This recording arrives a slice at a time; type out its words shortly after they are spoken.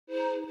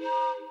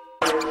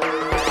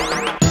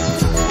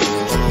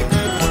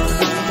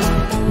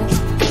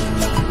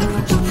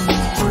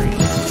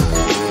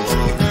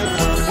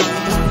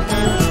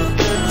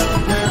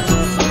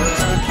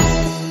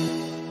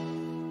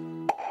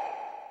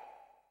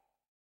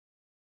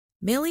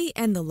Millie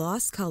and the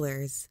Lost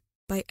Colors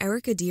by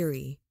Erika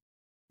Deery.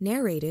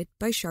 Narrated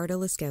by Sharda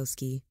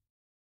Laskowski.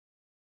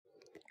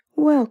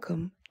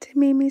 Welcome to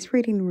Mimi's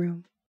Reading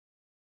Room.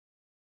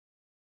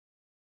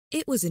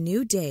 It was a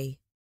new day,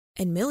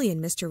 and Millie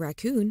and Mr.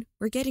 Raccoon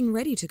were getting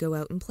ready to go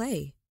out and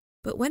play.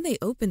 But when they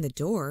opened the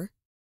door,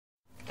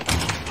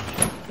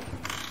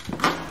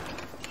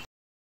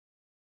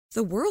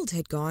 the world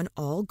had gone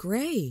all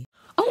gray.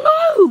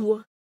 Oh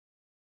no!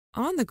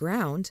 On the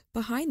ground,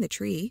 behind the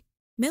tree,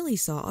 Millie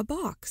saw a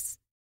box.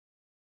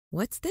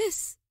 "What's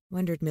this?"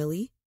 wondered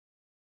Millie.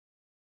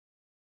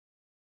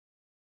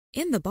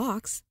 In the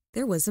box,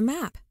 there was a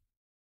map.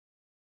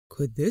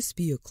 "Could this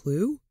be a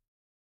clue?"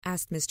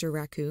 asked Mr.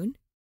 Raccoon.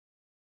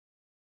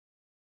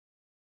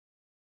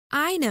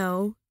 "I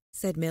know,"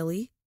 said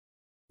Millie.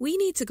 "We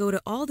need to go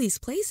to all these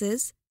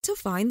places to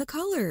find the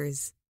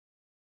colors."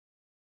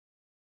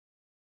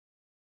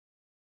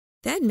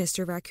 Then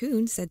Mr.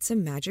 Raccoon said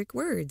some magic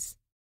words.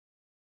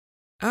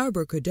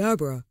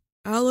 "Abracadabra,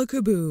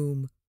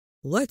 alakaboom,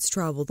 let's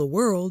travel the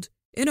world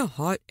in a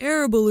hot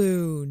air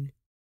balloon."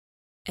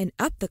 And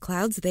up the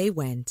clouds they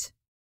went.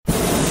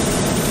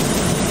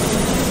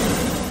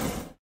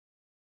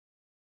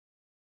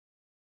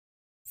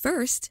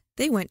 First,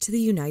 they went to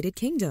the United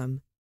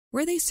Kingdom,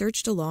 where they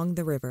searched along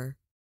the river.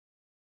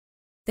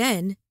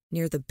 Then,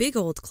 near the big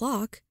old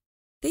clock,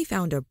 they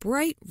found a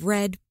bright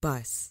red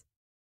bus.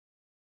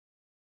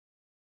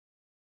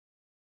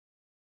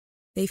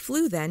 They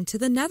flew then to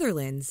the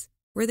Netherlands,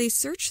 where they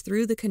searched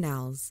through the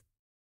canals.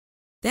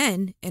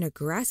 Then, in a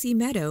grassy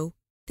meadow,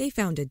 they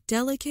found a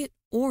delicate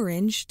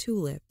orange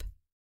tulip.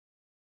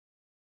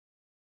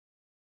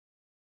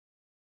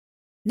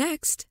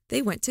 Next,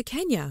 they went to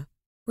Kenya,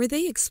 where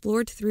they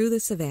explored through the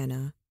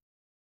savannah.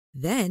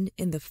 Then,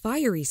 in the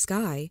fiery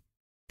sky,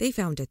 they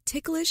found a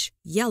ticklish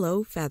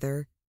yellow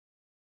feather.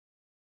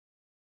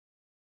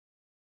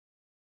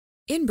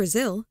 In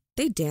Brazil,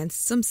 they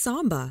danced some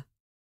samba.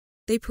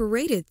 They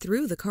paraded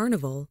through the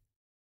carnival.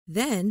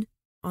 Then,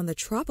 on the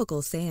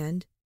tropical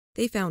sand,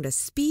 they found a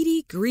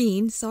speedy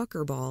green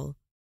soccer ball.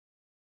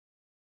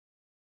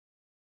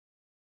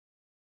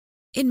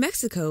 In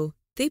Mexico,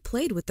 they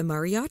played with the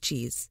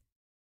mariachis.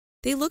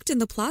 They looked in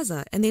the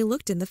plaza and they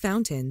looked in the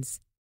fountains.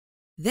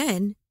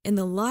 Then, in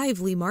the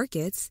lively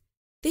markets,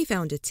 they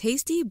found a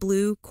tasty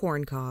blue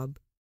corn cob.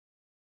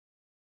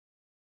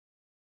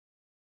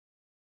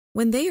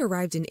 When they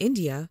arrived in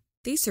India,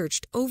 they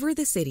searched over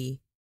the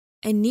city,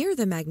 and near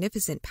the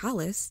magnificent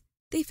palace,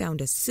 they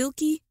found a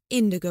silky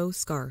indigo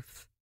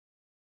scarf.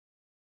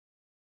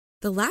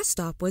 The last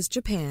stop was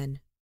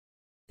Japan.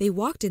 They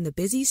walked in the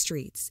busy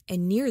streets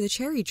and near the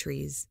cherry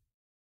trees.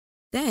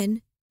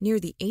 Then, near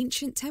the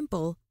ancient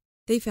temple,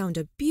 they found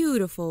a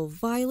beautiful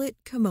violet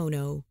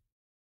kimono.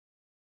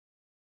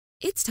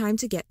 "It's time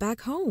to get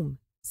back home,"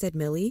 said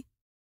Millie.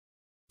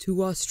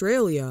 "To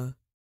Australia,"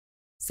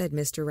 said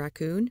Mr.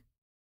 Raccoon.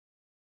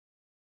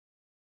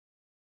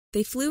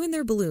 They flew in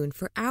their balloon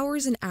for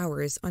hours and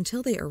hours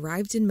until they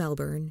arrived in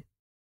Melbourne.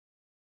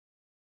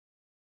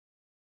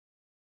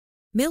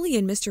 Millie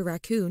and Mr.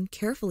 Raccoon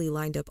carefully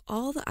lined up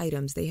all the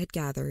items they had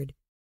gathered.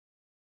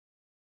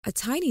 A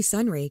tiny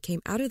sunray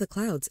came out of the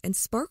clouds and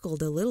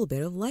sparkled a little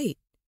bit of light.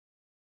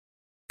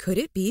 Could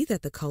it be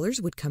that the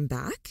colors would come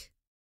back?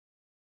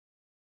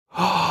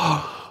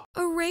 "A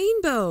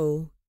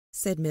rainbow,"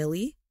 said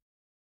Millie.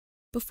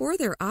 Before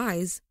their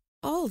eyes,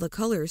 all the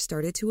colors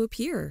started to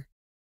appear.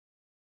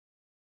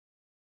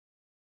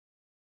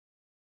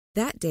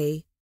 That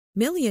day,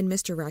 Millie and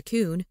Mr.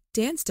 Raccoon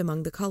danced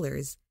among the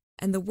colors,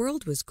 and the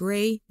world was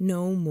gray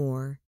no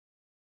more.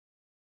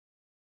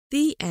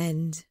 The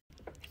end.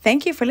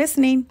 Thank you for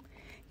listening.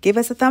 Give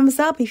us a thumbs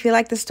up if you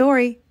like the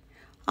story.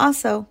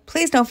 Also,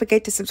 please don't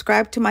forget to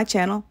subscribe to my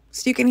channel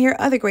so you can hear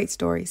other great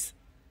stories.